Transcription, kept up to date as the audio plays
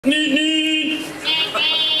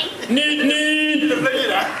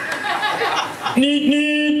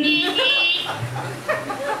Niet.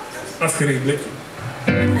 Afgericht blik.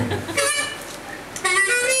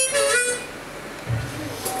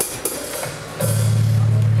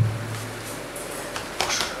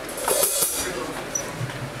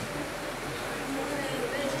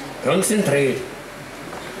 Concentreer.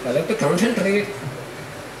 Wel even concentreer.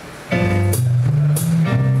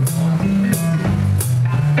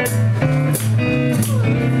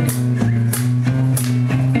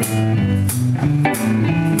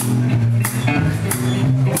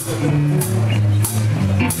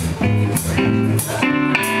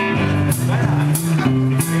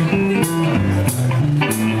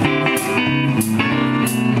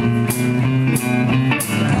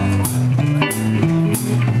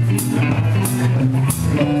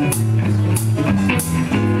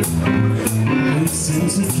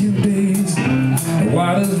 Since a few days, the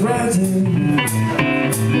water's rising.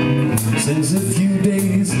 Since a few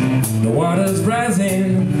days, the water's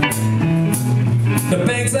rising. The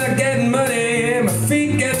banks are getting muddy and my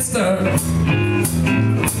feet get stuck.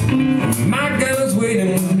 My girl is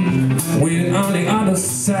waiting on the other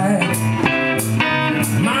side.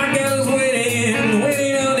 My girl is waiting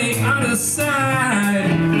on the other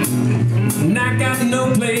side. And I got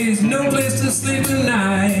no place to sleep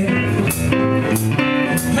tonight.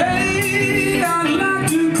 Hey, I'd like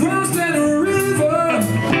to cross that river.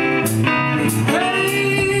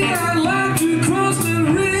 Hey, I'd like to cross that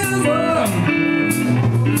river.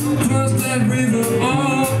 Cross that river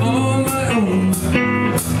all on my own.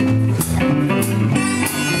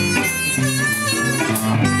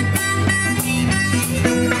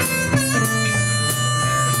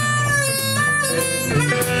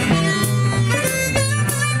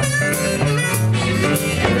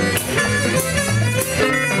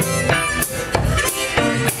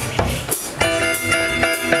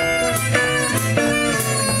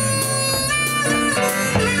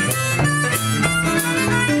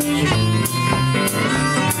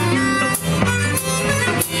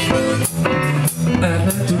 I'd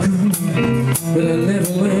like to come, but I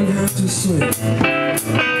never learned how to swim.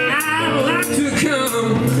 I'd like to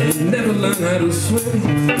come and never learn how to swim.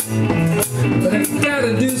 But I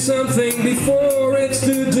gotta do something before it's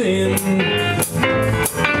too dim.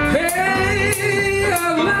 Hey,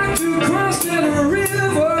 I'd like to cross that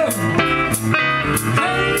river.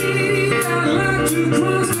 Hey, I'd like to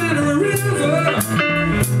cross that river.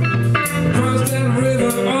 Cross that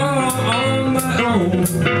river all on my own.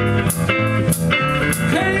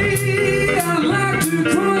 Hey, I'd like to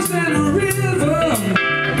cross that river.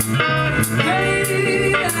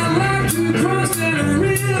 Hey, I'd like to cross that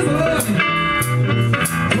river.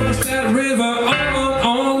 Cross that river all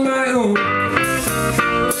on my own.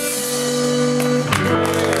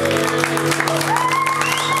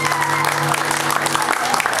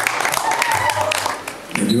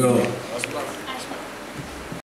 Dankjewel.